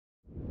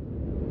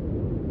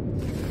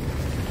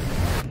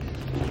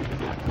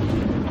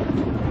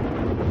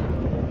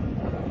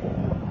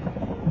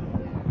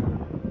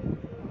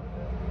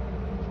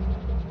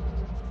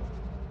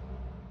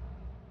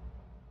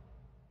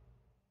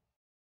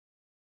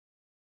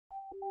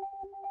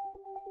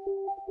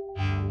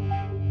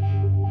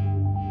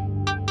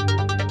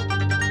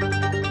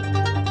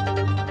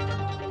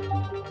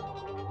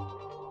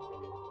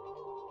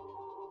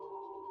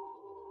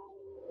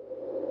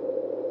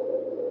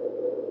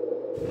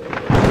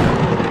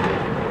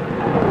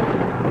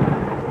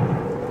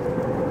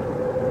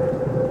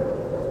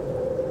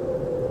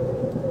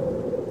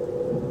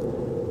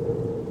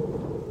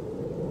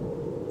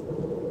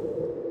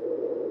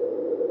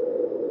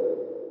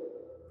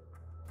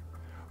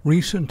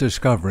Recent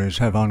discoveries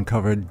have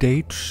uncovered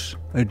dates,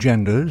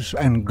 agendas,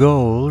 and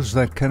goals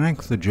that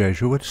connect the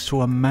Jesuits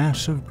to a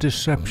massive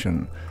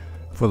deception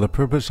for the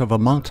purpose of a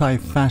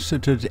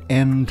multifaceted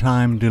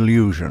end-time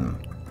delusion.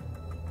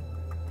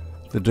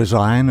 The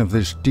design of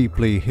this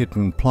deeply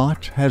hidden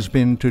plot has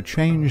been to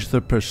change the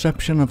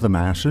perception of the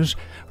masses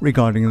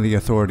regarding the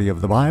authority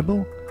of the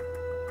Bible,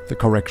 the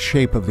correct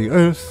shape of the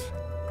earth,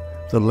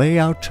 the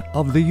layout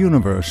of the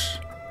universe,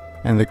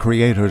 and the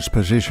Creator's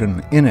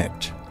position in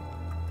it.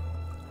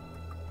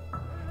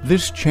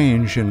 This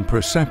change in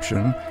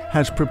perception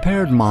has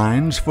prepared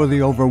minds for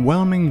the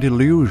overwhelming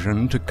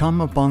delusion to come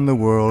upon the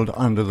world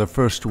under the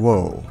first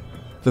woe,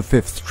 the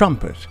fifth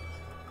trumpet,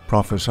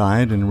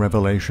 prophesied in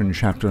Revelation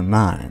chapter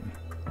 9.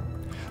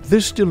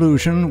 This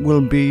delusion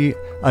will be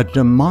a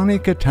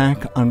demonic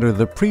attack under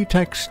the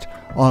pretext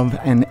of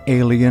an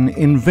alien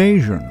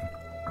invasion.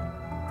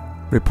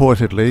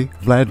 Reportedly,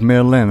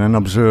 Vladimir Lenin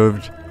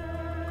observed,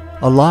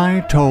 "A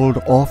lie told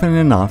often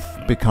enough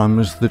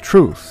becomes the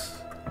truth."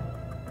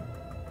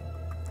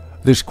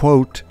 This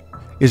quote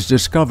is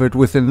discovered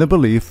within the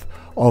belief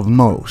of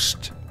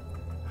most.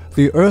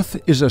 The Earth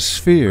is a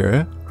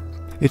sphere.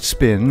 It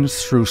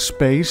spins through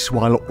space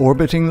while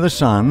orbiting the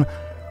Sun,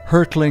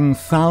 hurtling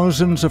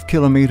thousands of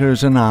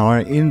kilometers an hour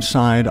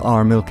inside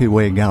our Milky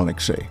Way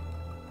galaxy.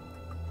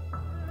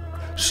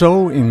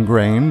 So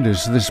ingrained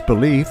is this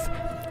belief,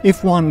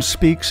 if one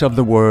speaks of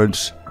the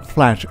words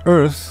flat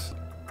Earth,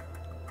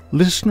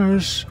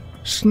 listeners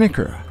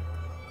snicker.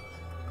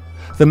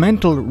 The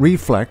mental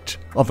reflex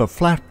of a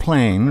flat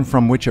plane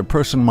from which a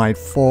person might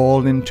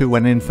fall into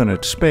an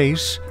infinite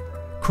space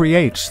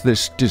creates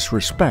this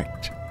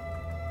disrespect.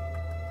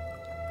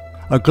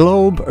 A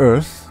globe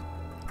Earth,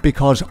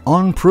 because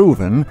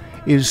unproven,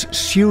 is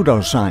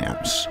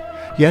pseudoscience,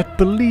 yet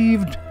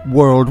believed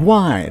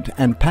worldwide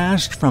and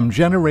passed from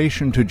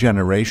generation to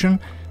generation,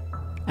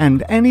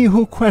 and any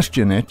who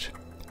question it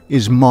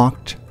is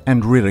mocked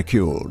and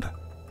ridiculed.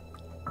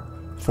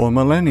 For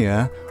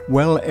millennia,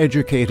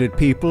 well-educated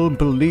people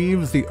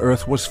believed the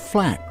Earth was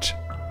flat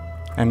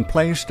and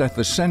placed at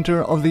the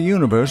center of the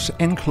universe,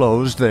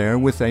 enclosed there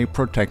with a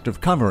protective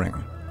covering.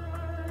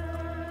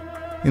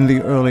 In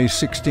the early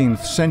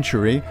 16th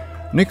century,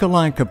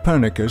 Nikolai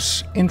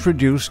Copernicus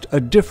introduced a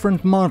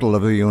different model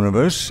of the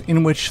universe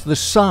in which the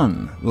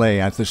Sun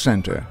lay at the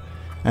center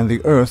and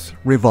the Earth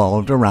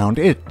revolved around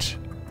it.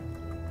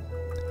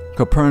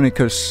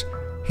 Copernicus'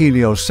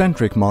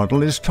 heliocentric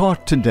model is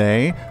taught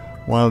today,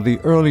 while the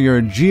earlier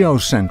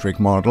geocentric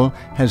model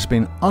has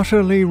been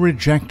utterly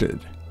rejected.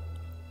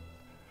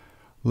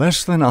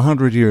 Less than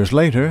 100 years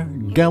later,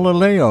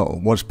 Galileo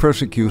was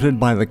persecuted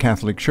by the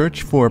Catholic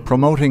Church for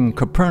promoting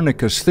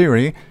Copernicus'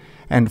 theory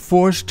and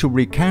forced to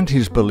recant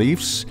his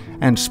beliefs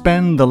and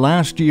spend the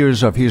last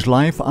years of his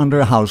life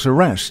under house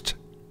arrest.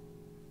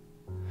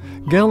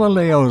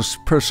 Galileo's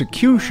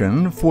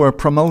persecution for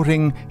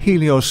promoting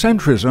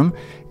heliocentrism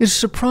is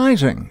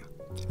surprising,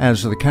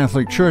 as the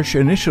Catholic Church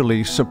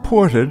initially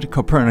supported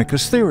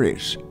Copernicus'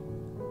 theories.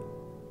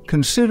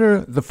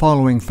 Consider the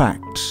following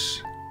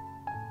facts.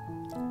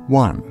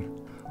 1.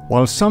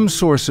 While some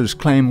sources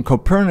claim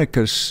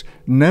Copernicus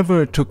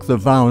never took the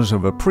vows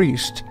of a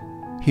priest,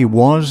 he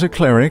was a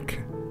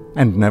cleric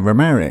and never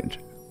married.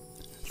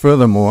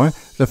 Furthermore,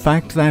 the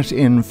fact that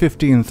in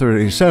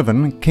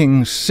 1537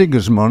 King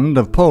Sigismund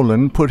of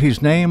Poland put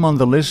his name on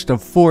the list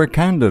of 4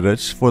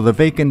 candidates for the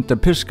vacant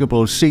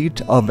episcopal seat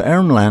of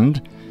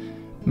Ermland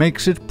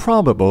makes it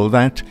probable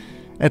that,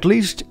 at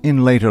least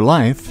in later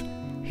life,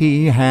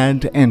 he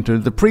had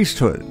entered the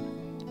priesthood.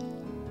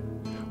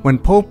 When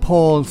Pope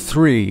Paul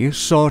III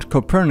sought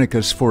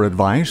Copernicus for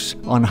advice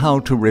on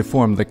how to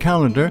reform the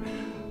calendar,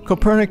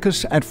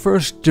 Copernicus at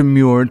first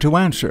demurred to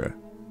answer.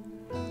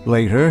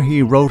 Later,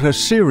 he wrote a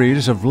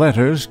series of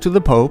letters to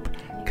the Pope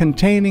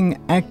containing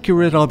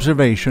accurate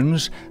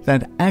observations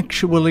that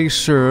actually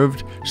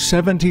served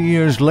 70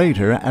 years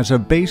later as a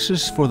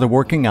basis for the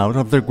working out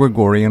of the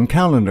Gregorian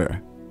calendar.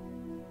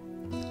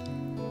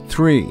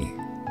 3.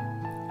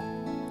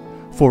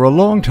 For a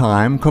long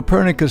time,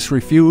 Copernicus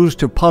refused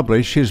to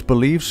publish his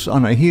beliefs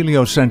on a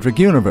heliocentric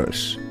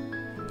universe.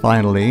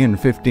 Finally, in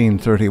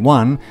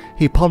 1531,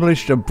 he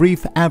published a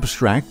brief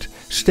abstract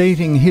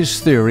stating his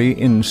theory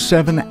in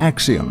 7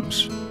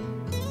 axioms.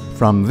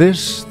 From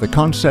this, the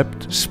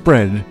concept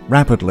spread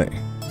rapidly.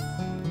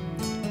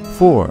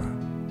 4.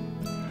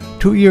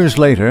 2 years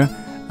later,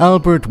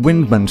 Albert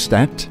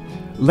Windmanstadt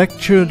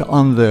lectured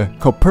on the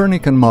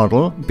Copernican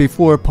model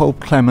before Pope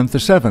Clement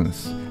VII,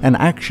 an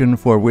action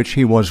for which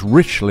he was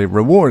richly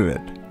rewarded.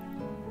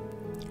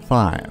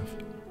 5.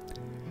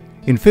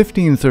 In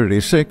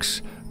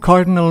 1536,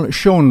 Cardinal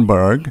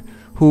Schönberg,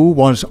 who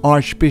was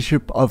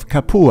Archbishop of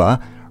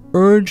Capua,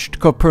 urged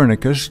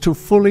Copernicus to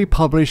fully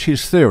publish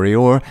his theory,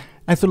 or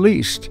at the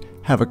least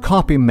have a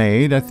copy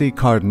made at the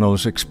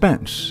cardinal's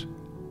expense.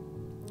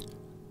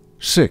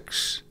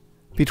 6.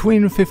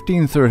 Between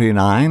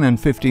 1539 and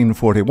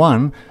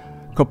 1541,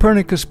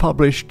 Copernicus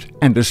published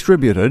and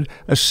distributed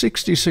a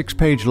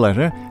 66-page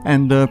letter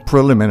and a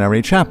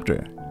preliminary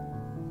chapter.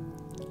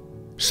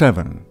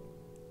 7.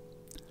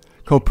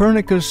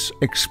 Copernicus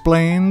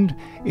explained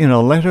in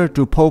a letter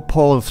to Pope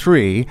Paul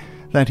III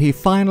that he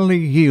finally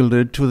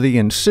yielded to the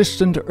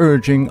insistent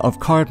urging of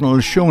Cardinal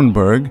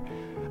Schoenberg,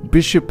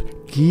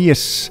 Bishop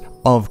Gies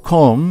of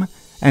Culm,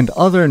 and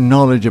other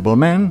knowledgeable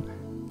men,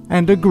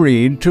 and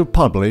agreed to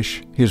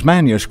publish his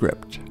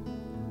manuscript.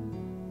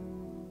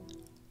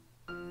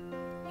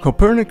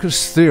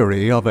 Copernicus'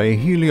 theory of a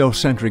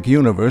heliocentric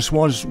universe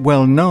was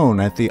well known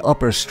at the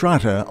upper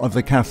strata of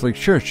the Catholic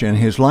Church in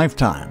his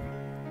lifetime.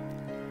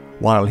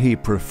 While he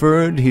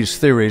preferred his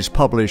theories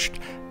published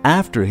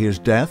after his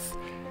death,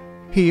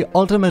 he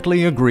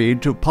ultimately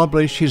agreed to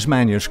publish his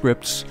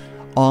manuscripts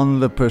on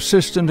the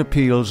persistent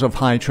appeals of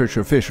high church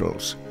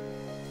officials.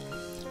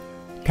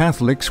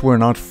 Catholics were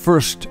not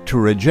first to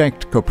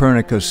reject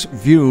Copernicus'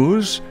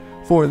 views,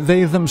 for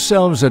they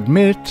themselves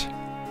admit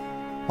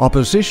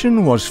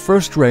opposition was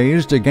first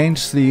raised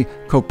against the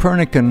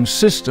Copernican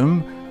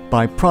system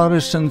by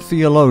Protestant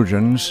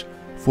theologians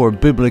for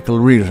biblical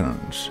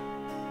reasons.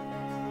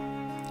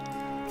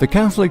 The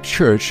Catholic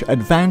Church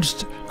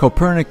advanced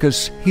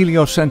Copernicus'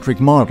 heliocentric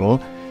model,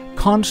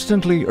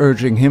 constantly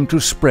urging him to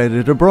spread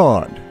it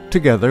abroad,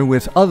 together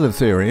with other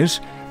theories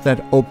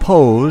that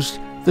opposed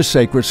the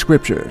sacred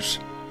scriptures.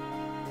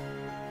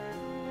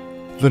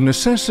 The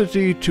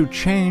necessity to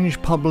change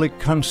public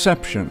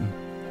conception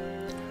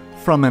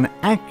from an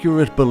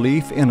accurate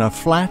belief in a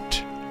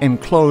flat,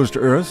 enclosed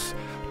earth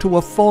to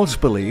a false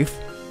belief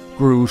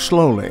grew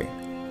slowly.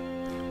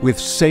 With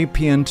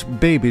sapient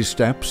baby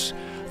steps,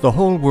 the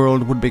whole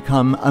world would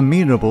become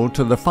amenable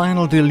to the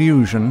final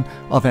delusion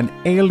of an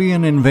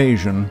alien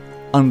invasion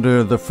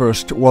under the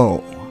first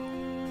woe.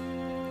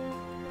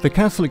 The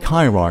Catholic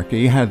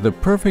hierarchy had the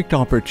perfect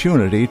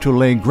opportunity to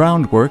lay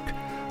groundwork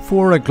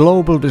for a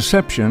global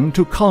deception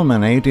to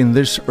culminate in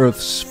this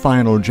Earth's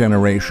final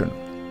generation.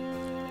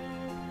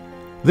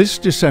 This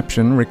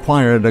deception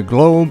required a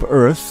globe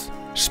Earth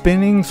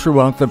spinning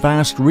throughout the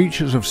vast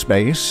reaches of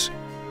space,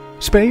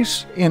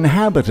 space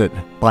inhabited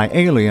by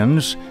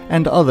aliens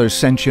and other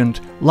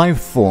sentient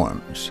life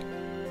forms.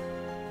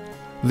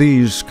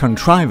 These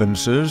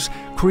contrivances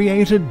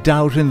created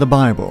doubt in the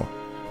Bible,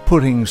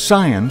 putting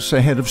science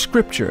ahead of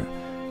Scripture,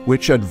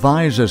 which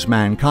advises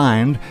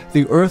mankind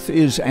the earth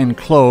is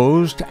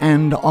enclosed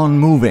and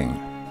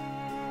unmoving.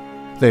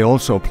 They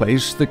also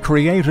place the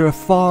Creator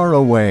far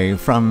away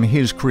from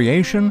His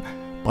creation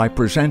by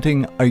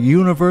presenting a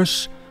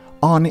universe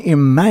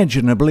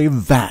unimaginably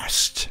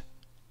vast.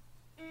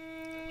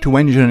 To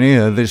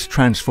engineer this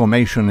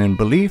transformation in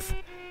belief,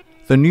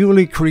 the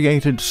newly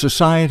created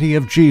Society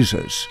of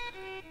Jesus,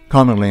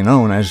 commonly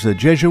known as the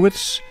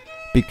Jesuits,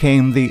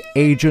 became the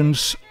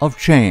agents of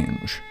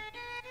change.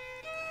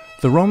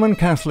 The Roman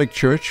Catholic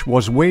Church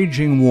was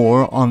waging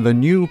war on the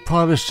new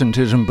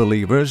Protestantism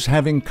believers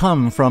having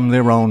come from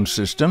their own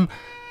system,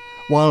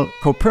 while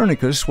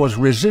Copernicus was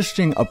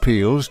resisting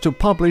appeals to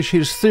publish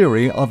his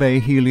theory of a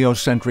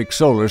heliocentric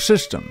solar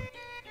system.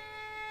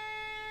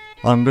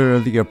 Under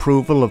the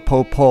approval of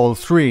Pope Paul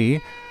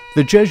III,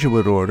 the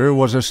Jesuit order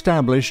was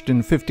established in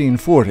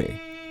 1540,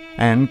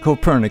 and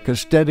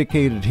Copernicus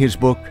dedicated his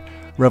book,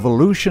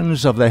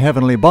 Revolutions of the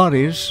Heavenly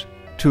Bodies,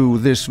 to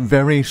this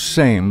very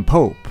same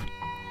Pope.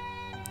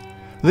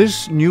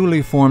 This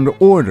newly formed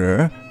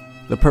order,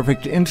 the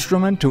perfect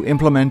instrument to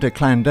implement a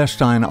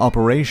clandestine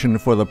operation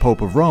for the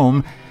Pope of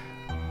Rome,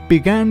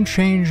 began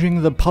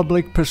changing the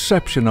public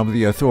perception of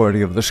the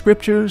authority of the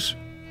Scriptures,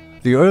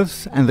 the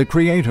earth, and the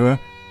Creator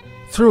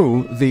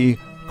through the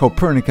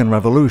Copernican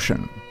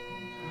revolution.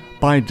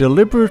 By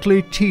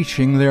deliberately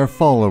teaching their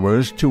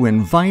followers to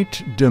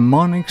invite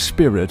demonic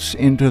spirits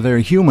into their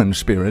human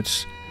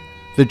spirits,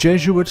 the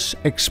Jesuits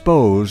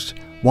exposed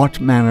what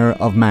manner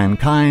of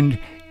mankind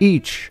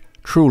each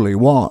truly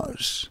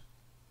was.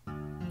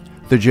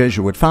 The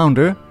Jesuit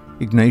founder,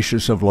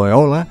 Ignatius of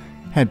Loyola,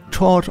 had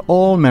taught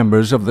all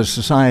members of the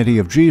Society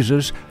of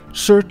Jesus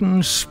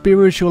certain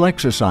spiritual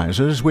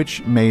exercises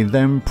which made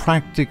them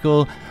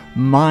practical,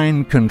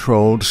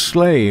 mind-controlled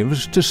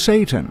slaves to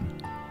Satan.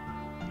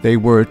 They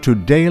were to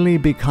daily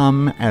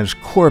become as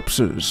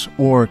corpses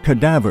or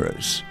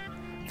cadavers,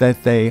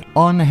 that they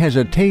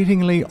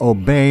unhesitatingly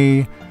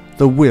obey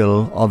the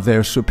will of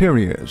their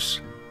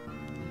superiors.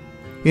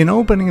 In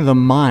opening the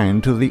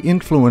mind to the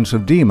influence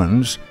of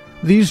demons,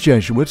 these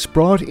Jesuits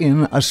brought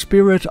in a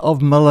spirit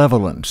of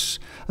malevolence,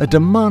 a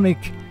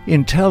demonic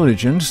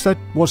intelligence that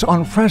was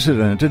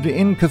unprecedented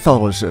in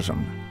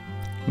Catholicism.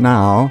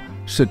 Now,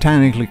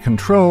 satanically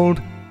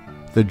controlled,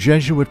 the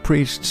Jesuit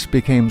priests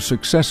became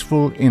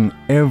successful in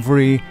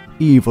every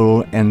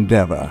evil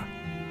endeavor.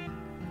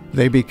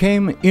 They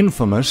became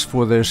infamous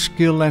for their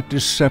skill at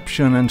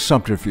deception and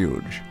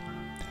subterfuge.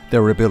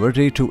 Their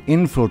ability to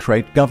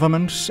infiltrate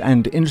governments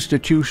and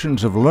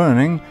institutions of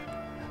learning,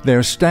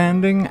 their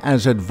standing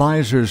as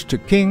advisors to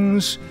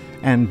kings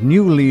and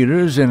new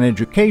leaders in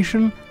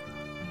education,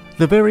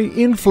 the very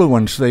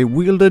influence they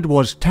wielded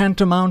was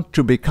tantamount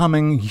to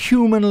becoming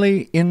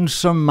humanly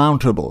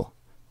insurmountable.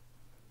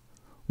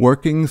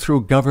 Working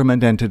through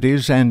government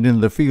entities and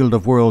in the field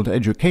of world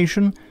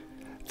education,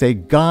 they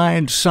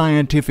guide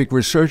scientific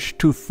research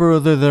to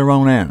further their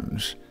own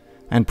ends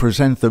and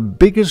present the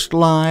biggest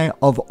lie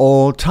of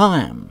all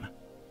time: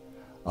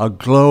 a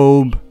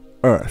globe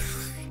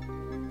Earth.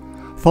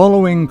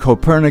 Following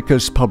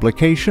Copernicus'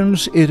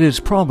 publications, it is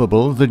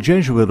probable the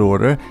Jesuit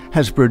order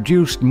has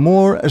produced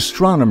more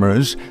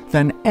astronomers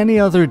than any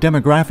other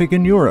demographic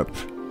in Europe.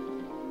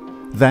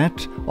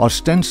 That,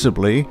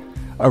 ostensibly,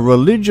 a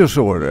religious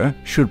order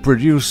should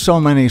produce so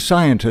many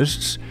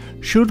scientists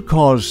should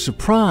cause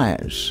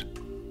surprise.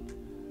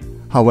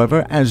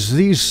 However, as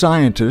these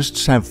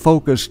scientists have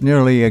focused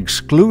nearly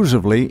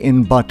exclusively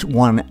in but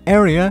one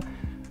area,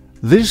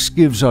 this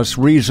gives us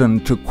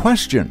reason to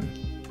question.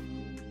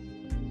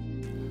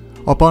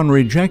 Upon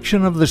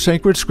rejection of the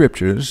sacred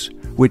scriptures,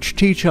 which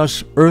teach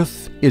us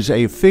Earth is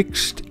a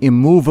fixed,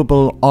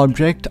 immovable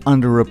object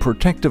under a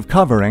protective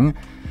covering,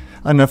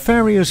 a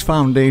nefarious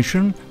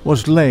foundation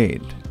was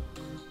laid.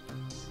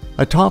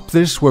 Atop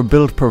this were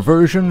built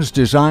perversions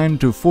designed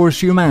to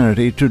force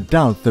humanity to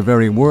doubt the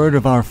very word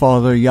of our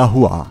Father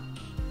Yahuwah.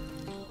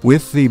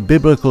 With the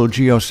biblical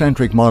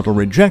geocentric model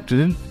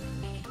rejected,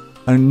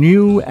 a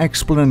new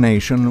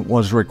explanation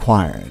was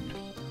required.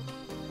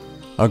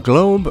 A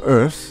globe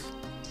Earth,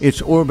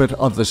 its orbit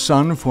of the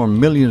Sun for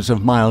millions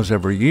of miles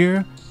every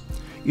year,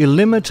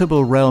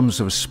 illimitable realms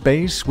of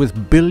space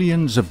with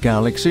billions of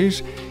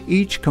galaxies,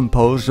 each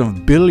composed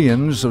of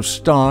billions of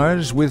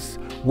stars with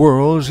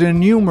worlds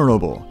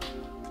innumerable.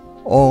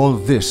 All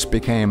this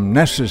became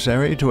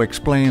necessary to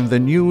explain the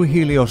new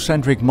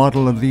heliocentric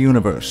model of the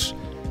universe,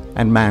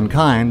 and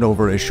mankind,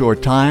 over a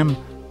short time,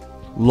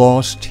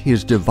 lost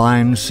his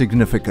divine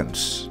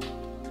significance.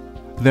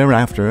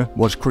 Thereafter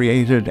was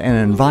created an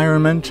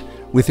environment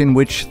within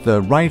which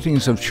the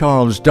writings of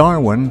Charles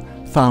Darwin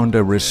found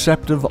a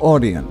receptive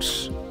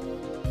audience.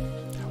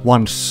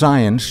 Once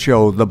science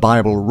showed the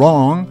Bible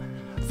wrong,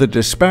 the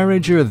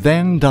disparager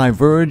then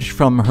diverged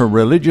from her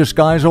religious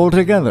guise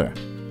altogether.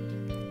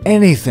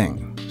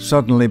 Anything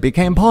suddenly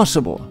became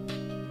possible.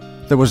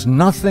 There was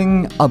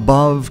nothing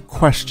above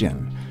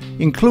question,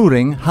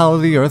 including how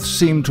the earth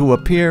seemed to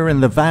appear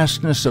in the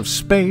vastness of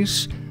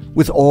space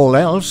with all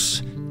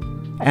else,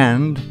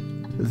 and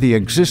the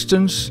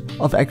existence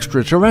of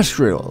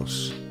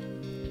extraterrestrials.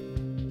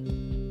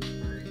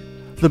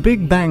 The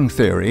Big Bang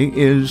Theory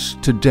is,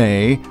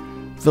 today,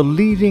 the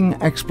leading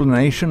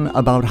explanation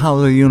about how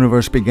the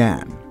universe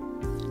began.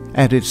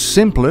 At its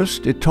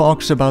simplest, it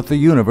talks about the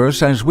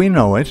universe as we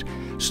know it,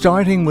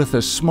 starting with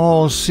a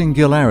small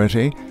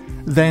singularity,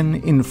 then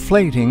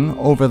inflating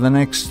over the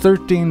next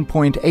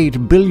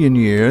 13.8 billion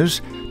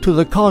years to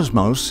the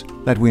cosmos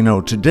that we know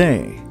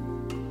today.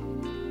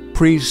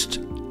 Priest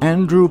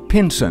Andrew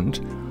Pinsent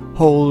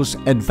holds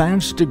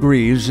advanced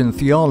degrees in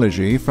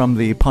theology from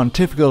the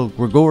Pontifical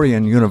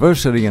Gregorian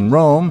University in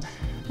Rome,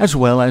 as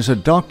well as a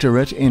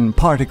doctorate in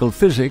particle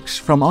physics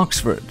from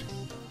Oxford.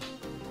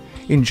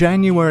 In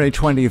January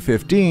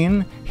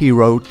 2015, he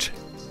wrote,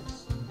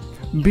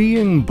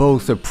 "Being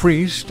both a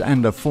priest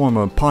and a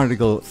former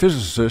particle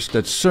physicist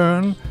at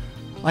CERN,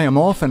 I am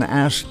often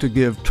asked to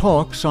give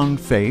talks on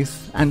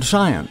faith and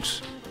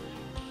science.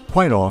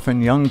 Quite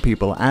often, young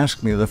people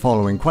ask me the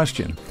following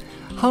question: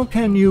 how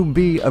can you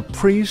be a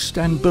priest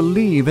and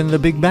believe in the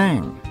Big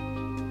Bang?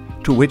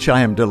 To which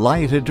I am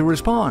delighted to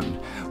respond,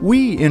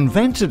 we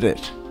invented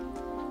it.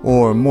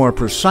 Or more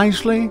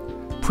precisely,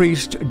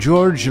 priest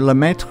Georges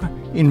Lemaitre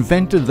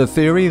invented the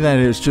theory that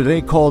is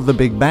today called the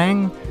Big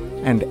Bang,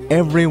 and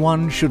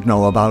everyone should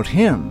know about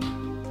him."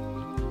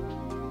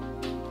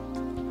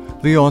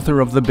 The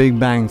author of the Big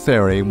Bang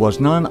Theory was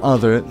none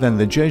other than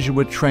the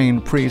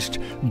Jesuit-trained priest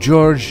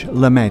Georges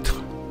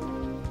Lemaitre.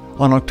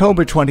 On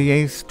October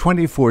 28,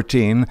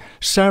 2014,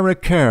 Sarah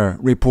Kerr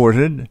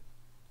reported,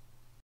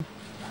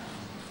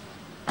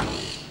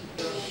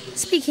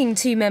 Speaking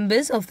to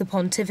members of the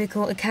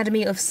Pontifical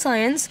Academy of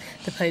Science,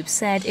 the Pope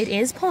said it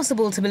is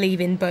possible to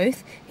believe in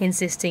both,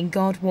 insisting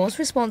God was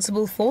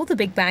responsible for the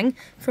Big Bang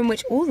from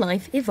which all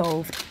life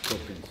evolved.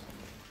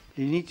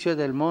 L'inizio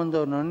del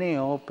mondo non è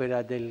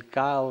opera del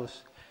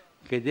caos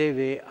che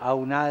deve a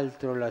un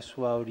altro la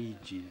sua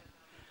origine,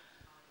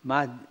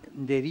 ma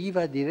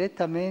deriva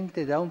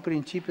direttamente da un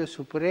principio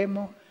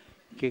supremo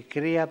che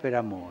crea per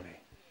amore.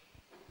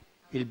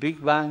 Il Big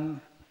Bang,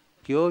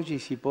 che oggi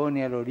si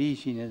pone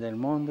all'origine del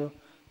mondo,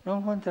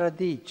 non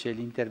contraddice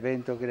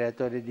l'intervento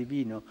creatore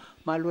divino,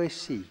 ma lo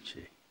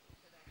esige.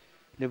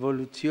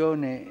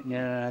 L'evoluzione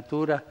nella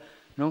natura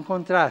non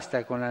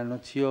contrasta con la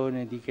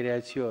nozione di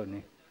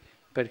creazione,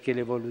 perché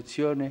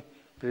l'evoluzione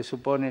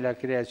presuppone la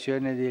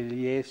creazione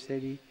degli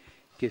esseri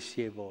che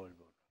si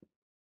evolvono.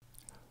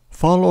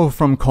 Follow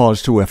from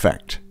cause to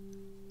effect.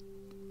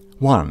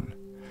 1.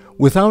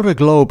 Without a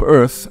globe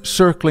Earth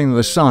circling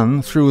the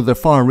Sun through the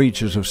far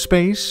reaches of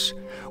space,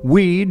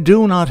 we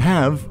do not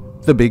have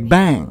the Big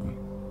Bang.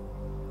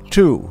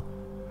 2.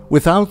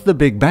 Without the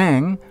Big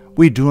Bang,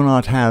 we do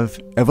not have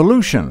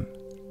evolution.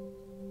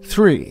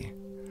 3.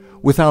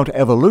 Without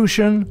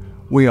evolution,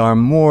 we are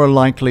more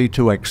likely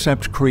to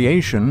accept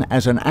creation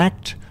as an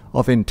act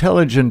of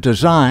intelligent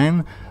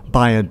design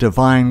by a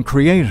divine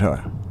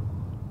creator.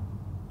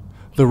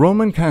 The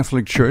Roman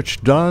Catholic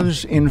Church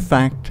does, in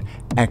fact,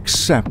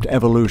 accept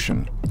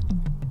evolution.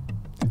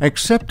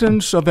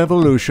 Acceptance of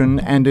evolution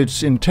and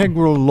its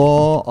integral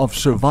law of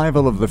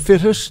survival of the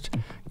fittest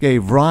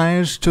gave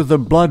rise to the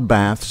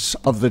bloodbaths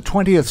of the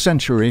 20th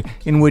century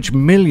in which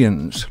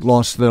millions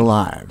lost their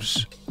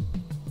lives.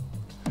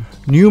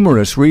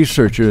 Numerous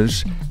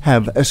researchers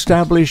have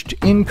established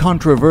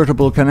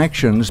incontrovertible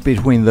connections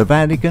between the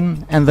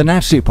Vatican and the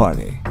Nazi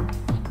Party.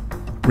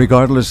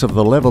 Regardless of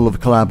the level of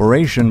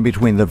collaboration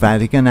between the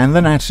Vatican and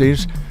the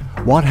Nazis,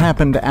 what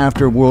happened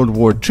after World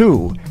War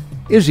II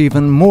is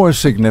even more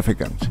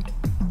significant.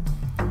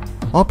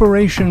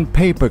 Operation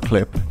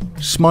Paperclip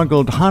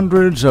smuggled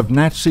hundreds of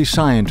Nazi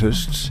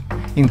scientists,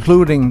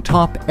 including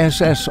top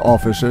SS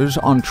officers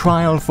on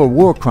trial for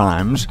war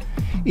crimes,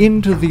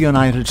 into the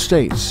United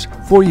States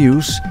for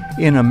use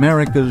in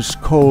America's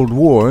Cold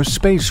War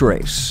space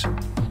race.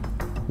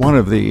 One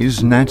of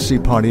these Nazi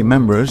Party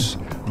members,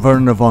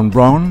 Wernher von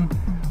Braun,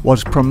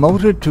 was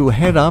promoted to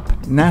head up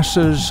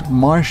NASA's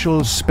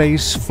Marshall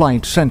Space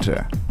Flight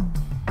Center.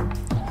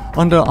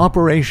 Under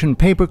Operation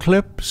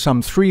Paperclip,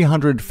 some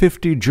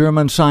 350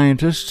 German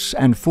scientists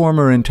and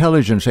former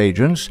intelligence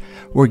agents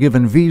were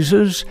given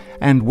visas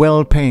and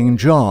well-paying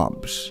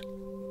jobs.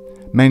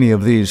 Many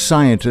of these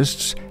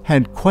scientists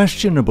had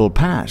questionable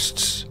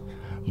pasts.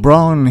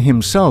 Braun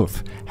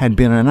himself had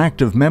been an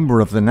active member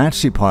of the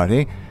Nazi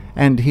Party,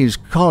 and his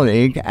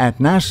colleague at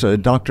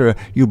NASA, Dr.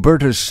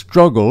 Hubertus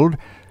Struggold,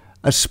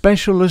 a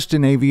specialist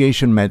in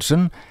aviation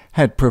medicine,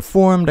 had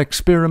performed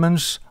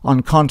experiments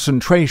on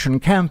concentration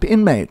camp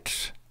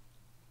inmates.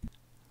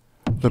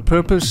 The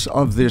purpose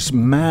of this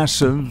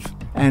massive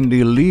and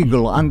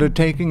illegal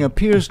undertaking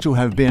appears to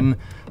have been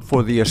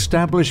for the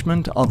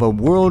establishment of a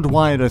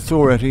worldwide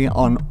authority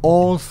on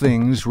all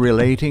things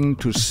relating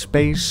to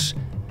space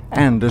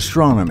and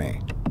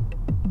astronomy.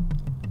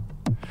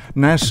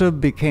 NASA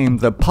became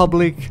the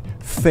public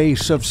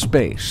face of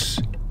space.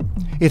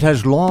 It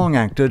has long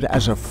acted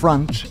as a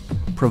front,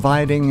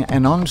 providing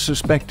an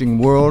unsuspecting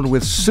world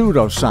with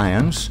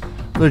pseudoscience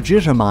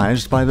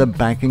legitimized by the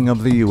backing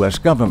of the U.S.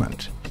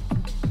 government.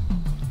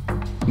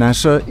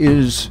 NASA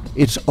is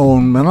its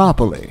own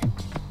monopoly.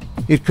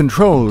 It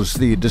controls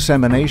the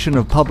dissemination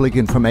of public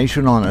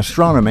information on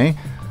astronomy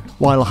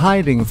while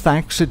hiding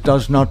facts it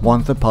does not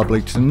want the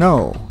public to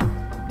know.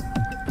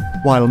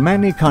 While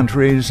many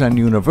countries and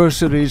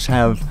universities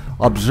have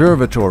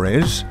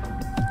observatories,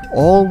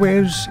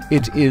 always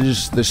it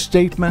is the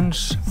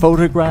statements,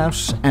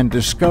 photographs, and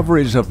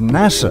discoveries of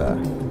NASA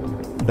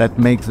that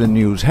make the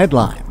news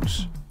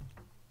headlines.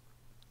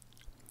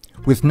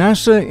 With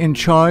NASA in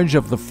charge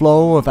of the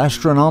flow of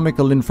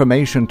astronomical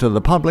information to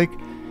the public,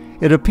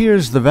 it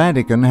appears the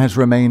Vatican has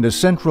remained a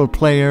central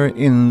player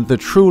in the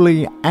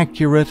truly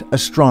accurate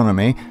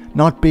astronomy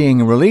not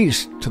being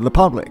released to the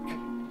public.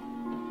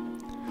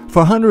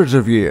 For hundreds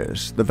of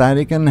years, the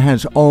Vatican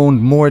has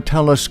owned more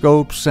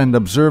telescopes and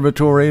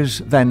observatories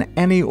than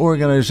any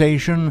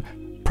organization,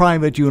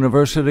 private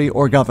university,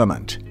 or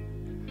government.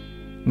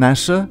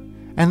 NASA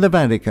and the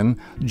Vatican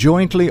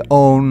jointly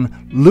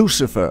own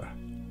Lucifer,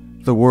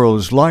 the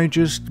world's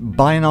largest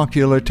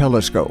binocular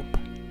telescope.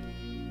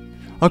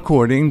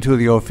 According to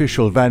the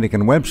official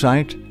Vatican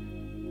website,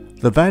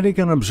 the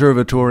Vatican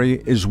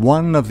Observatory is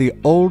one of the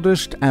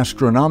oldest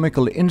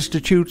astronomical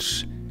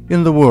institutes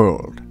in the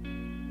world.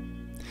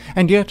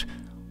 And yet,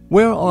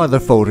 where are the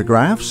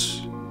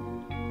photographs?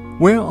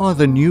 Where are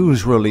the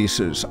news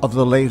releases of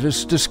the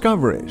latest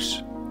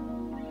discoveries?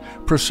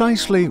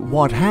 Precisely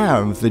what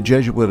have the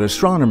Jesuit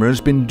astronomers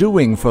been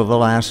doing for the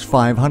last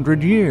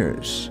 500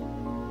 years?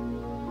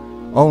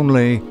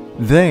 Only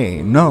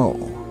they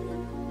know.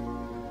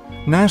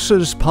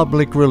 NASA's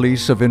public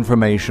release of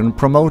information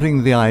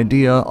promoting the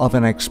idea of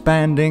an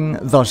expanding,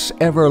 thus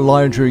ever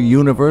larger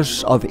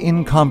universe of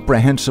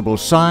incomprehensible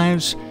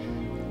size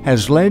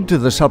has led to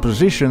the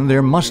supposition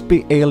there must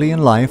be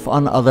alien life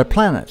on other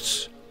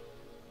planets.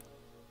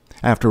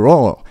 After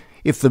all,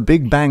 if the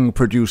Big Bang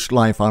produced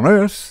life on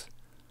Earth,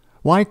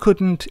 why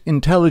couldn't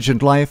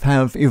intelligent life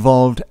have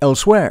evolved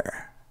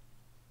elsewhere?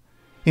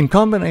 In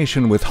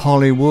combination with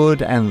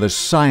Hollywood and the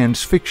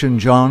science fiction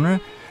genre,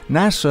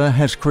 NASA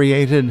has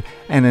created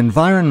an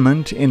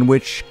environment in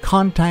which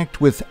contact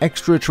with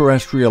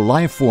extraterrestrial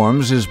life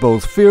forms is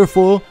both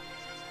fearful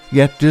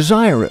yet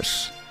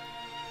desirous.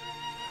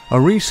 A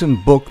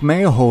recent book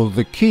may hold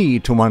the key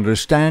to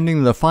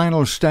understanding the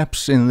final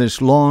steps in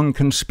this long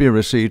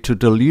conspiracy to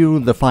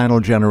delude the final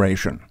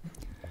generation.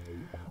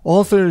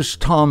 Authors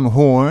Tom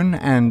Horn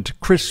and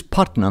Chris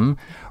Putnam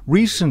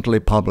recently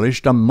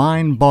published a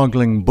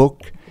mind-boggling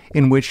book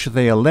in which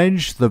they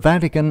allege the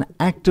Vatican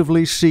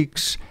actively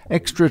seeks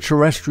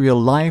extraterrestrial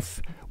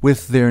life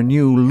with their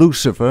new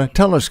Lucifer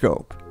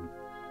telescope.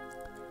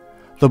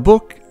 The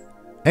book,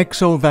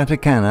 Exo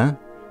Vaticana,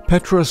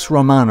 Petrus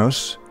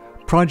Romanus,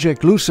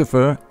 Project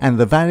Lucifer, and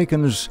the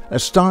Vatican's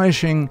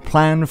astonishing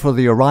plan for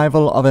the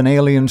arrival of an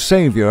alien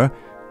savior,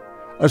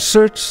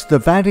 asserts the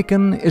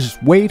Vatican is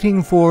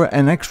waiting for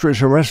an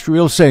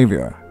extraterrestrial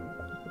savior.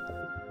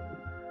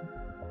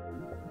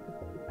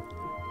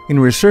 In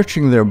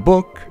researching their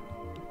book,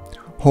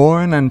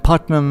 Horn and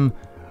Putnam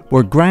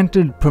were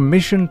granted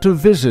permission to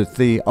visit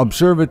the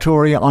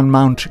observatory on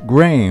Mount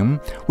Graham,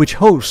 which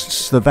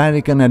hosts the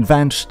Vatican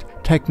Advanced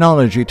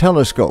Technology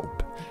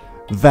Telescope,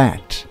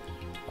 VAT,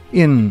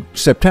 in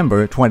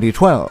September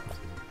 2012.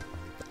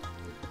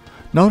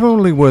 Not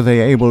only were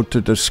they able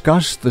to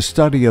discuss the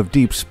study of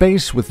deep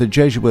space with the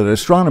Jesuit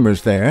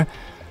astronomers there,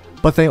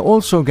 but they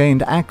also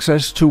gained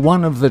access to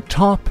one of the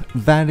top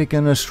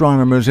Vatican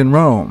astronomers in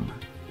Rome.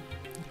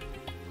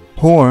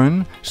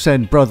 Horn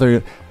said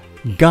Brother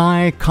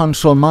Guy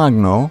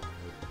Consolmagno,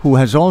 who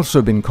has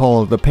also been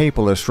called the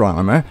papal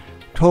astronomer,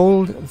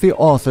 told the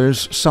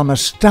authors some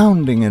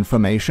astounding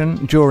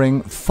information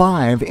during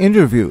 5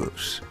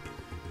 interviews.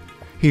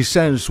 He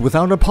says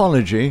without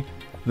apology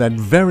that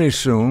very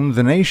soon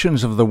the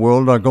nations of the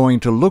world are going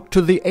to look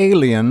to the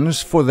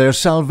aliens for their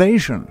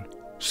salvation,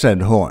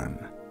 said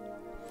Horn.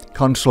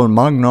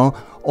 Consolmagno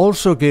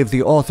also gave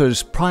the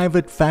authors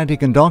private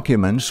Vatican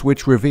documents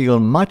which reveal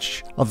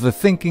much of the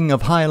thinking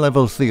of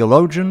high-level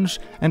theologians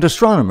and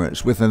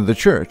astronomers within the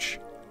Church.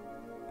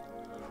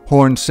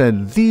 Horn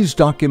said these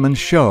documents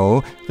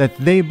show that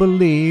they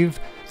believe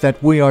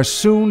that we are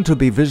soon to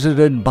be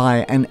visited by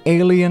an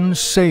alien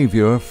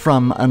savior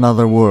from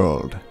another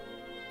world.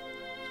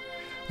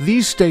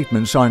 These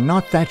statements are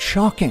not that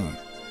shocking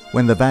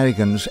when the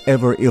Vatican's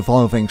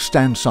ever-evolving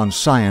stance on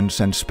science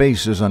and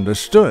space is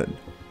understood.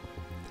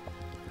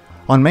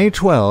 On May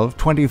 12,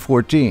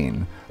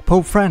 2014,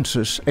 Pope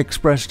Francis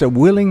expressed a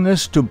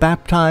willingness to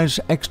baptize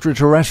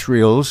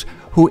extraterrestrials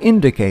who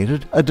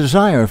indicated a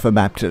desire for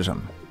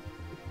baptism.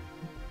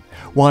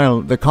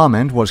 While the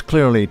comment was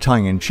clearly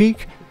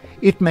tongue-in-cheek,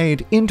 it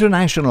made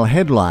international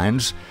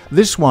headlines,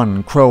 this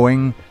one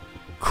crowing,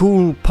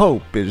 "Cool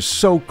Pope is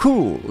so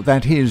cool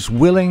that he's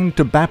willing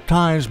to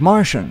baptize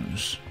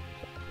Martians."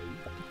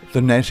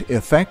 The net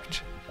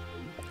effect?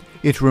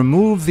 It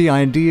removed the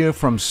idea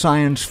from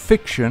science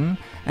fiction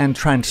and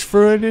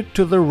transferred it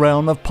to the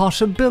realm of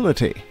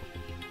possibility.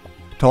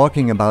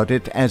 Talking about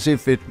it as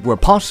if it were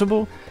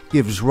possible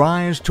gives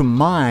rise to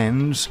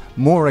minds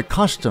more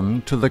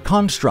accustomed to the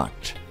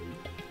construct.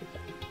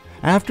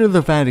 After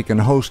the Vatican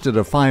hosted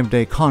a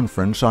 5-day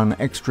conference on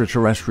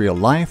extraterrestrial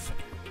life,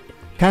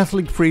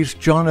 Catholic priest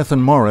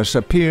Jonathan Morris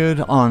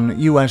appeared on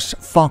U.S.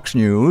 Fox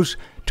News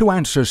to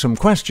answer some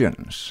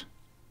questions.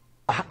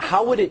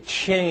 How would it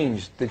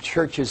change the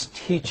Church's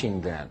teaching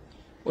then?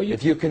 Well,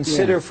 if you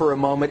consider for a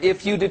moment,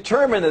 if you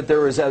determine that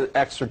there is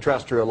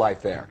extraterrestrial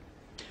life there?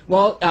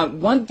 Well,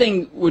 one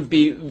thing would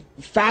be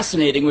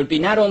fascinating would be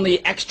not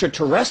only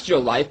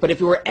extraterrestrial life, but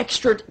if it were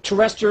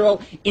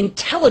extraterrestrial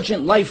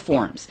intelligent life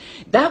forms.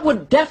 That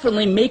would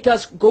definitely make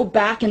us go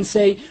back and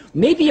say,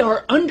 maybe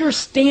our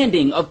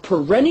understanding of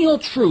perennial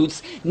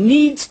truths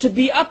needs to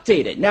be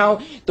updated.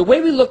 Now, the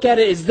way we look at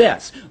it is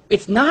this.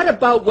 It's not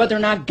about whether or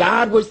not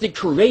God was the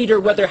creator,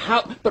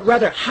 but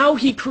rather how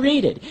he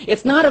created.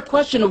 It's not a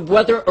question of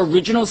whether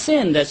original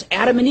sin, this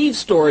Adam and Eve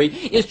story,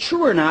 is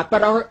true or not,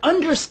 but our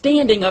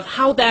understanding of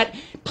how that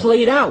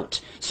played out.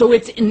 So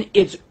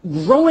it's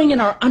growing in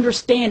our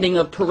understanding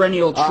of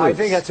perennial truths. I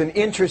think that's an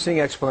interesting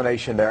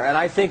explanation there. And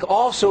I think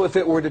also if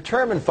it were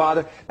determined,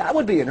 Father, that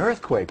would be an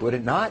earthquake, would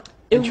it not?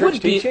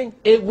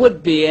 It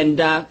would be, and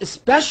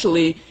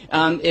especially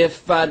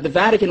if the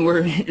Vatican were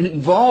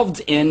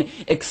involved in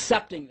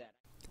accepting that.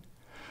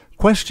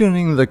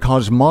 Questioning the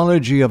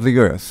cosmology of the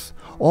earth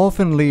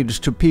often leads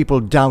to people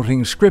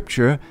doubting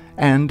Scripture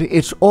and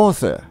its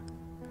author,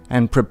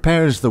 and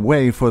prepares the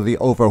way for the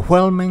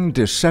overwhelming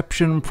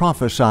deception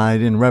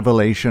prophesied in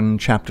Revelation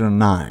chapter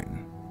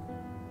 9.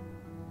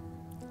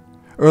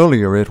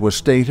 Earlier it was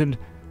stated,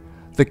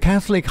 the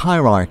Catholic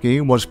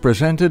hierarchy was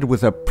presented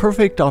with a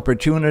perfect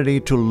opportunity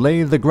to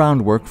lay the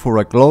groundwork for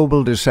a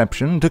global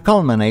deception to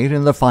culminate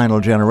in the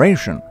final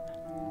generation.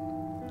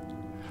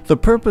 The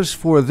purpose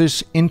for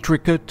this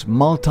intricate,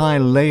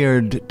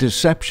 multi-layered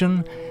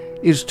deception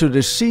is to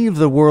deceive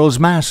the world's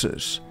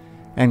masses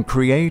and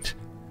create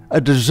a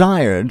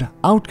desired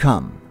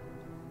outcome.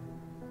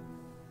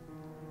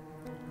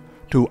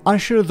 To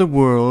usher the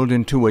world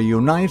into a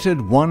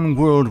united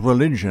one-world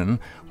religion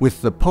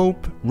with the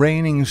Pope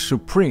reigning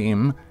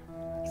supreme,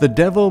 the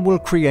devil will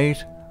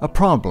create a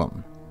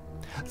problem.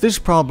 This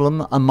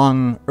problem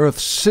among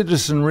Earth's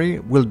citizenry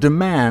will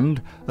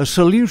demand a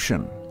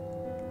solution.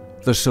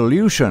 The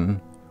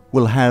solution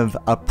will have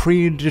a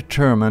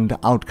predetermined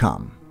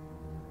outcome.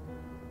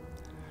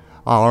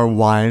 Our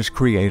wise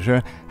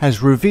Creator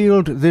has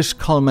revealed this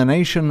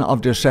culmination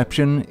of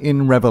deception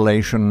in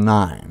Revelation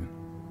 9.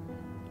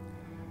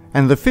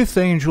 And the fifth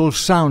angel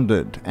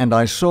sounded, and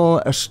I saw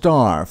a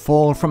star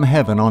fall from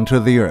heaven onto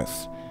the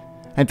earth.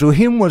 And to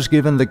him was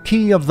given the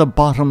key of the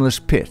bottomless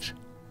pit.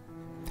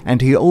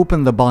 And he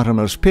opened the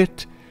bottomless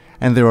pit,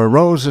 and there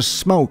arose a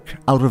smoke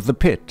out of the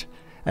pit,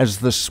 as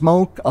the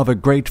smoke of a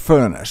great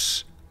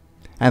furnace.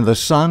 And the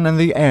sun and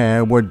the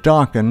air were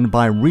darkened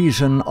by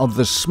reason of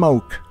the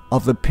smoke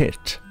of the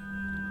pit.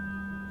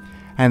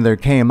 And there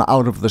came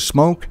out of the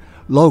smoke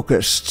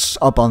locusts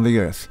upon the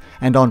earth,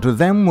 and unto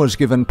them was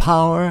given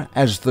power,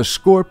 as the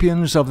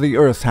scorpions of the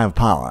earth have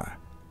power.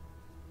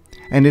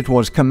 And it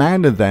was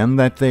commanded them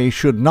that they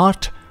should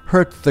not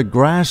hurt the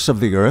grass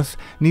of the earth,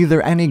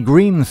 neither any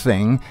green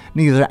thing,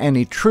 neither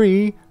any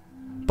tree,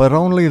 but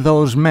only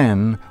those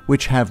men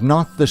which have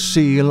not the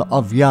seal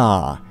of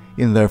Yah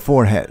in their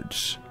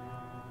foreheads.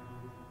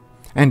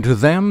 And to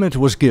them it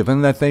was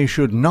given that they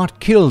should not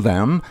kill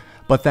them,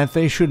 but that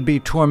they should be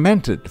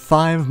tormented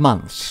 5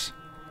 months.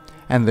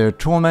 And their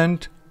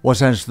torment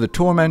was as the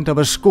torment of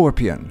a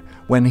scorpion,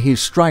 when he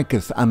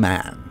striketh a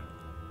man.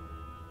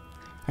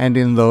 And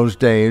in those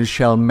days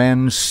shall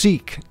men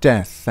seek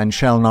death, and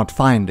shall not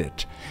find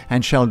it,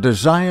 and shall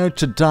desire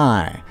to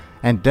die,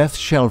 and death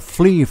shall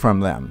flee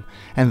from them,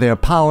 and their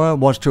power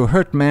was to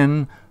hurt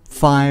men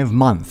 5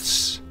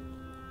 months.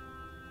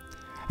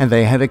 And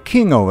they had a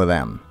king over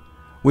them,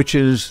 which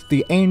is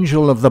the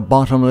angel of the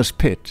bottomless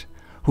pit,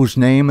 whose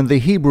name in the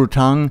Hebrew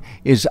tongue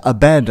is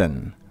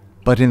Abaddon,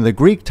 but in the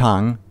Greek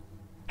tongue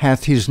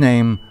hath his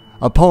name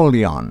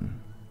Apollyon.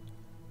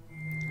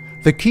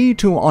 The key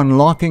to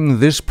unlocking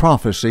this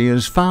prophecy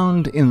is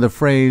found in the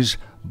phrase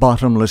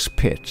bottomless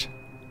pit,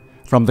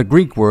 from the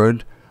Greek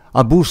word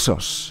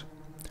abyssos,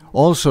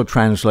 also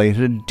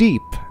translated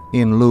deep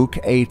in Luke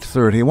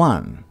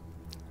 8:31.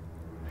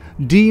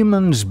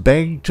 Demons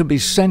beg to be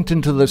sent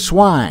into the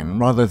swine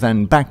rather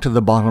than back to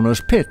the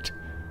bottomless pit,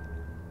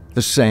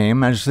 the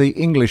same as the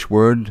English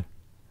word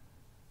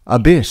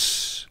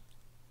abyss.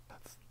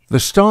 The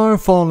star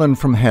fallen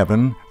from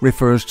heaven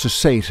refers to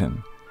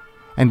Satan,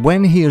 and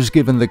when he is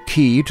given the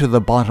key to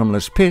the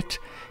bottomless pit,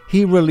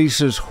 he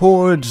releases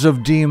hordes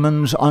of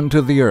demons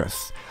onto the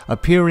earth,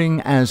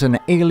 appearing as an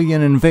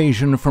alien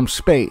invasion from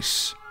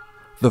space,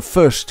 the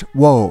first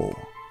woe.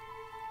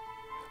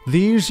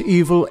 These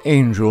evil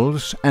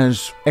angels,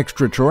 as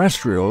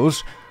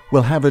extraterrestrials,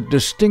 will have a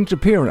distinct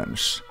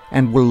appearance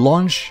and will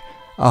launch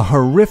a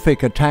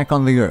horrific attack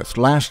on the earth,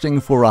 lasting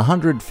for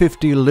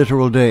 150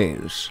 literal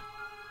days.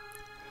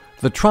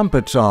 The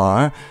trumpets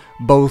are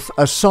both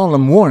a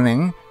solemn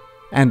warning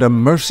and a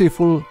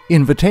merciful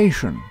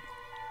invitation.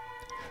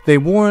 They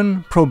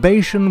warn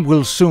probation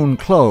will soon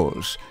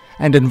close,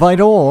 and invite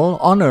all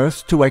on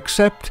earth to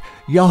accept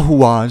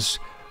Yahuwah's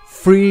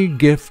free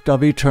gift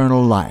of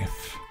eternal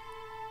life.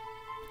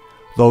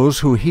 Those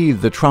who heed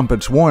the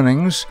trumpet's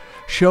warnings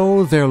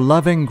show their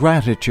loving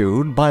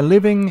gratitude by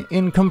living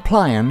in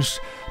compliance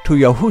to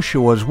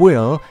Yahushua's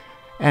will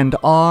and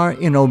are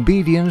in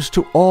obedience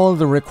to all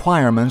the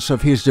requirements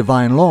of his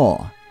divine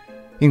law,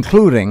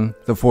 including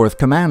the fourth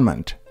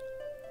commandment.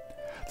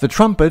 The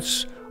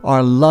trumpets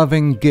are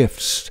loving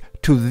gifts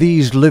to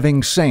these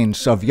living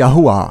saints of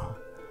Yahuwah,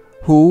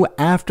 who,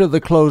 after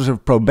the close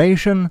of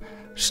probation,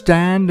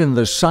 stand in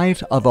the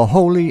sight of a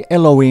holy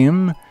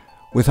Elohim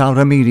without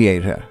a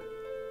mediator.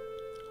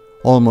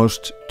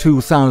 Almost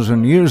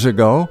 2,000 years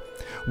ago,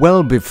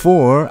 well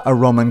before a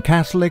Roman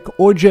Catholic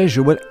or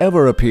Jesuit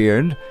ever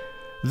appeared,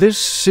 this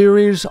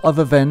series of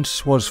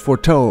events was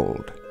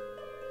foretold.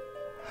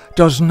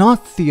 Does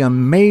not the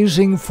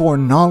amazing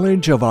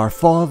foreknowledge of our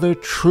Father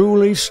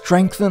truly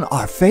strengthen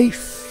our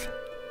faith?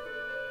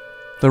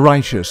 The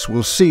righteous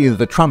will see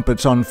the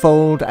trumpets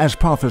unfold as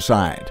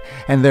prophesied,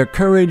 and their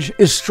courage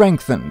is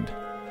strengthened.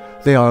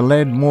 They are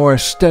led more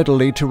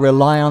steadily to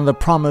rely on the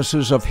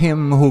promises of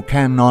Him who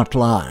cannot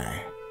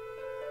lie.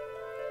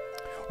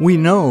 We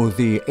know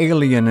the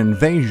alien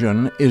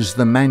invasion is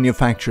the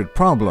manufactured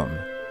problem.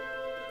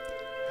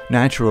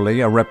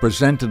 Naturally, a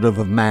representative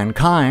of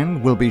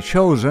mankind will be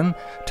chosen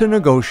to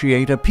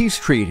negotiate a peace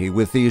treaty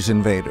with these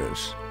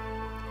invaders.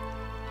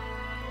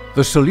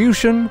 The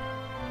solution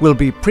will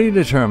be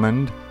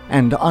predetermined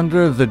and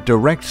under the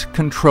direct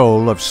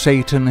control of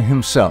Satan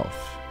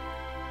himself.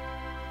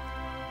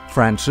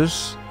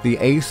 Francis, the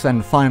eighth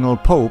and final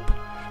pope,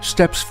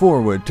 steps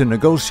forward to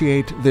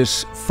negotiate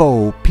this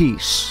faux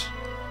peace.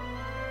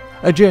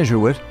 A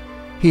Jesuit,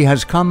 he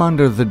has come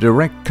under the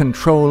direct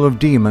control of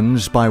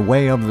demons by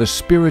way of the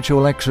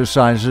spiritual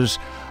exercises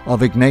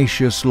of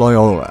Ignatius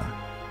Loyola.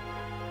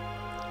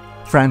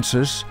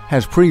 Francis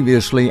has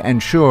previously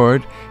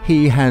ensured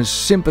he has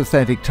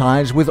sympathetic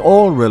ties with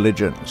all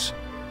religions,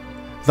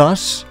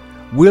 thus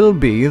will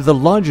be the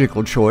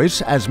logical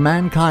choice as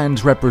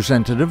mankind's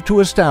representative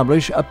to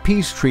establish a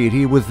peace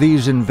treaty with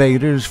these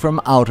invaders from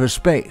outer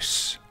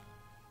space.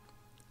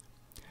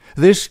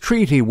 This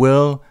treaty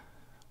will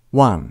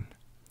 1.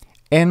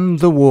 End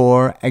the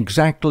war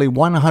exactly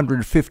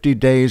 150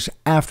 days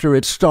after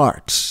it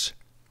starts.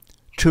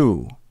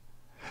 2.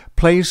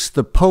 Place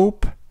the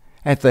Pope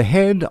at the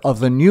head of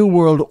the New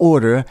World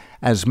Order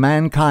as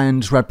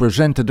mankind's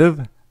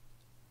representative.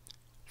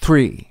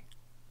 3.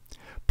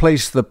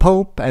 Place the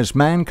Pope as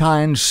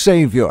mankind's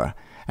Savior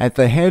at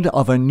the head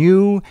of a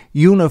new,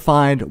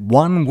 unified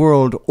one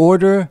world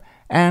order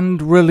and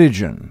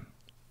religion.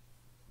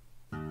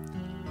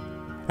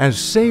 As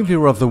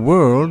Savior of the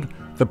world,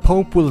 the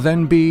Pope will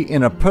then be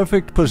in a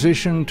perfect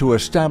position to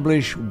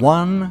establish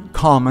one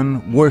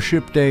common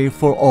worship day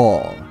for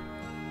all,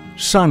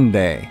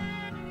 Sunday,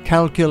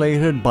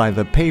 calculated by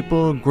the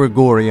papal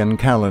Gregorian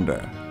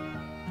calendar.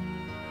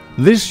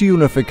 This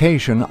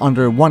unification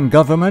under one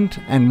government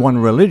and one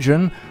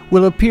religion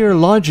will appear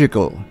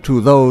logical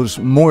to those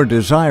more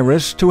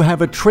desirous to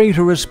have a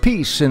traitorous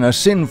peace in a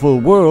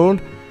sinful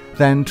world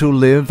than to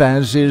live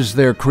as is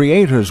their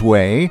Creator's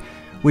way,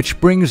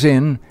 which brings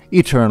in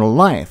eternal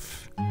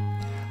life.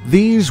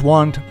 These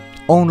want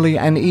only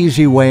an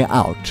easy way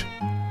out,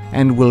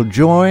 and will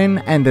join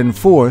and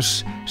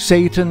enforce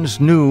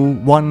Satan's new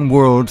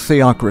one-world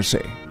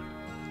theocracy.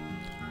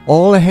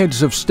 All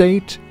heads of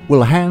state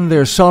will hand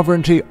their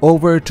sovereignty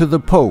over to the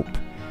Pope,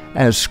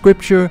 as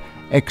Scripture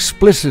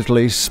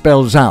explicitly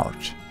spells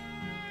out.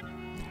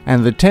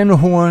 And the 10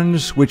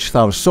 horns which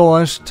thou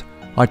sawest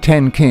are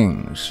 10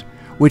 kings,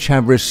 which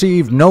have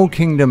received no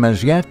kingdom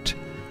as yet,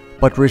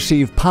 but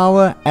receive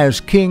power as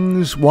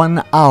kings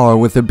 1 hour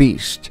with the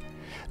beast.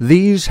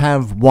 These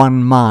have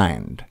one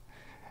mind,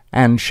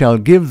 and shall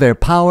give their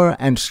power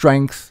and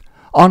strength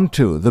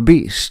unto the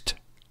beast.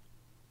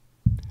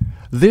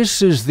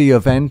 This is the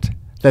event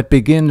that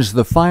begins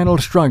the final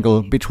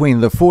struggle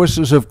between the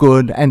forces of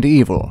good and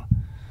evil.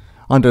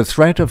 Under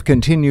threat of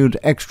continued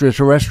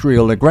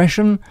extraterrestrial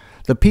aggression,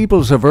 the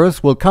peoples of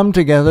Earth will come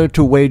together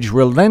to wage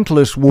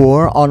relentless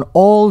war on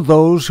all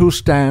those who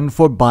stand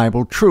for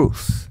Bible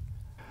truth.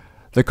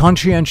 The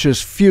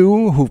conscientious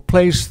few who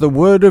place the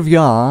word of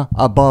Yah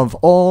above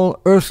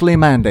all earthly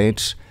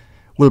mandates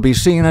will be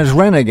seen as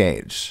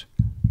renegades.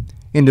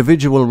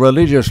 Individual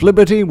religious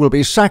liberty will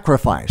be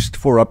sacrificed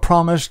for a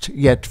promised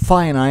yet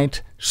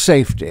finite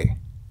safety.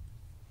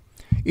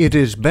 It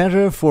is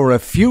better for a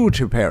few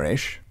to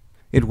perish,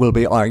 it will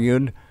be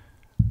argued,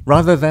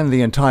 rather than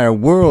the entire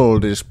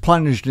world is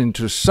plunged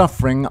into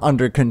suffering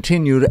under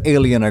continued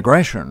alien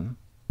aggression.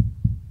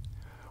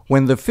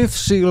 When the 5th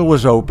seal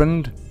was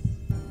opened,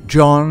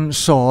 John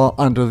saw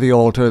under the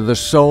altar the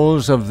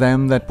souls of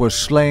them that were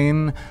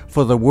slain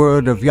for the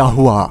word of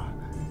Yahuwah,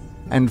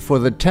 and for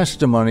the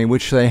testimony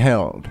which they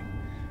held.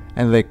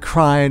 And they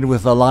cried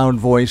with a loud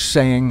voice,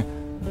 saying,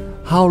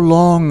 How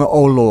long,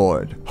 O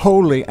Lord,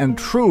 holy and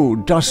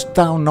true, dost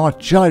thou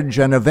not judge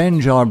and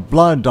avenge our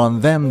blood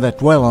on them that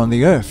dwell on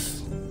the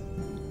earth?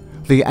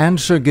 The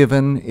answer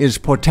given is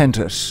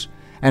portentous,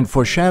 and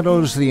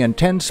foreshadows the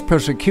intense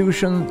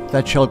persecution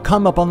that shall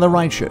come upon the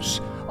righteous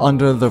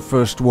under the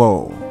first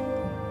woe.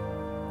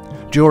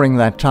 During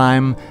that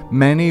time,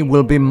 many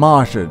will be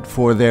martyred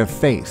for their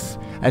faith,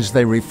 as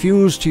they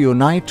refuse to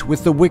unite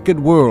with the wicked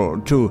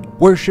world to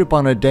worship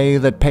on a day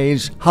that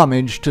pays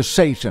homage to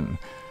Satan,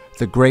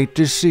 the great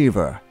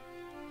deceiver.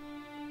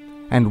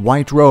 And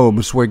white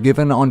robes were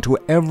given unto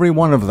every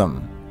one of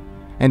them,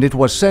 and it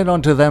was said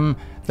unto them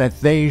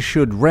that they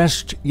should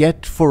rest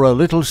yet for a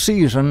little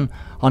season,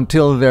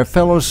 until their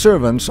fellow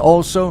servants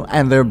also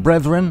and their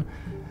brethren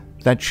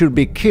that should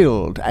be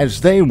killed as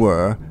they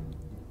were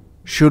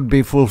should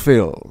be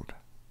fulfilled.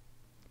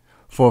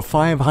 For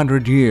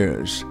 500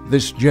 years,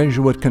 this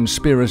Jesuit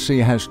conspiracy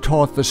has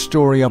taught the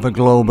story of a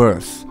globe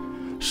Earth,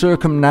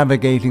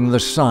 circumnavigating the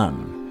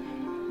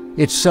Sun,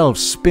 itself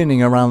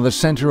spinning around the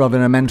center of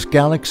an immense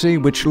galaxy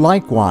which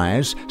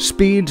likewise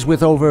speeds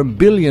with over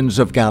billions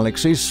of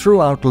galaxies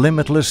throughout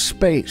limitless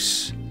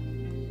space.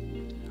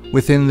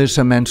 Within this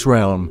immense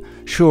realm,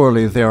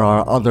 surely there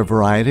are other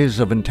varieties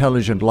of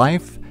intelligent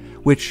life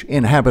which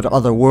inhabit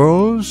other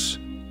worlds?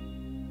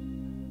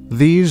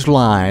 These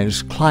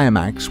lies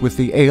climax with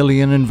the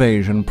alien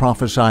invasion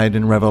prophesied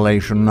in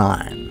Revelation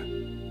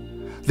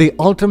 9. The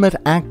ultimate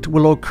act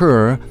will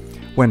occur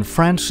when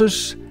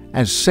Francis,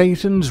 as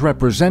Satan's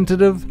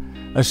representative,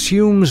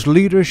 assumes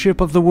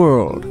leadership of the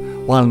world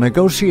while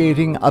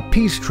negotiating a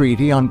peace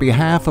treaty on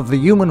behalf of the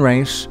human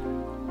race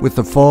with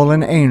the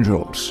fallen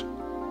angels.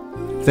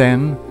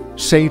 Then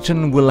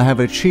Satan will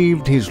have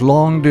achieved his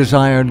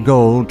long-desired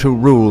goal to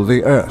rule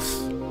the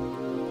earth.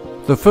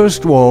 The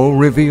first woe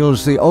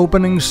reveals the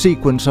opening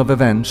sequence of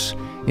events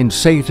in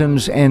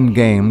Satan's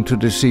endgame to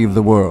deceive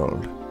the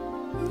world.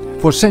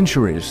 For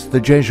centuries, the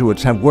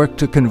Jesuits have worked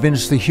to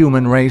convince the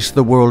human race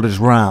the world is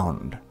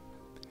round.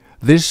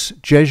 This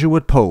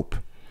Jesuit Pope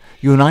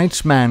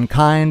unites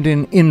mankind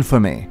in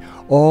infamy,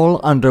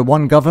 all under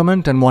one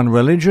government and one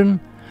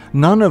religion,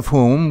 none of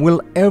whom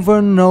will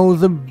ever know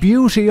the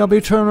beauty of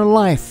eternal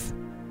life.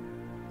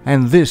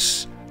 And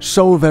this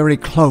so very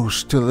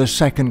close to the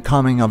second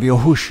coming of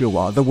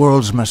Yahushua, the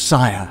world's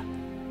Messiah.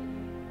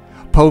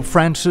 Pope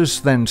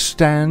Francis then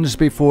stands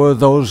before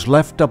those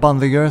left upon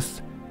the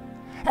earth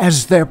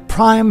as their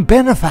prime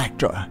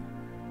benefactor.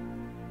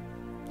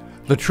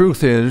 The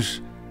truth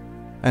is,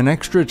 an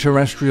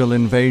extraterrestrial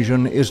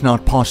invasion is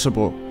not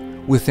possible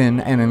within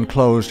an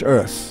enclosed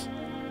earth.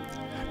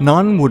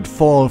 None would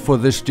fall for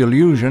this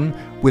delusion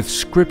with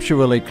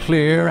scripturally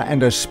clear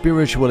and a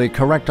spiritually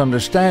correct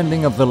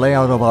understanding of the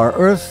layout of our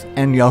earth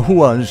and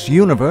Yahuwah's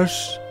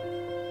universe.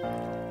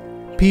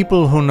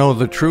 People who know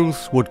the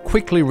truth would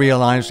quickly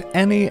realize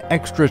any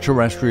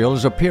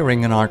extraterrestrials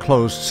appearing in our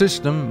closed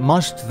system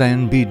must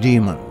then be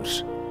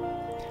demons,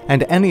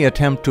 and any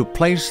attempt to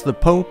place the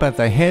Pope at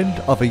the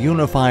head of a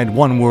unified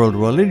one-world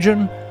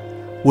religion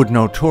would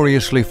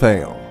notoriously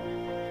fail.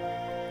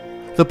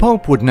 The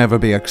Pope would never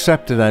be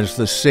accepted as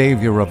the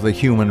savior of the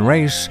human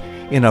race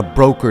in a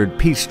brokered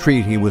peace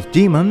treaty with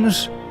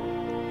demons.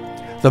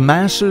 The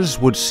masses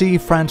would see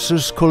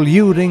Francis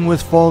colluding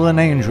with fallen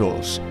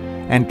angels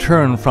and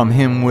turn from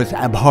him with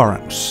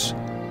abhorrence.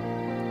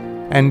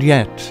 And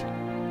yet,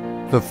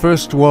 the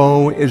first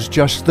woe is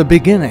just the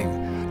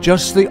beginning,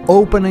 just the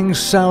opening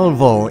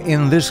salvo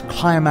in this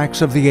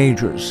climax of the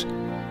ages.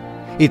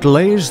 It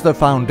lays the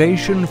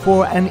foundation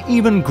for an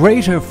even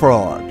greater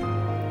fraud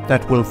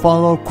that will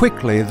follow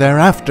quickly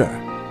thereafter.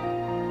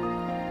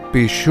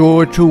 Be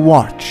sure to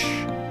watch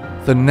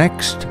the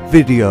next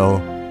video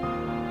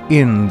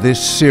in this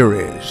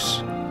series.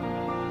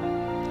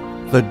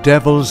 The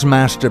Devil's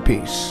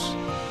Masterpiece,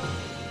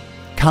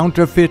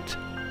 Counterfeit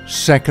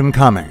Second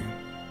Coming.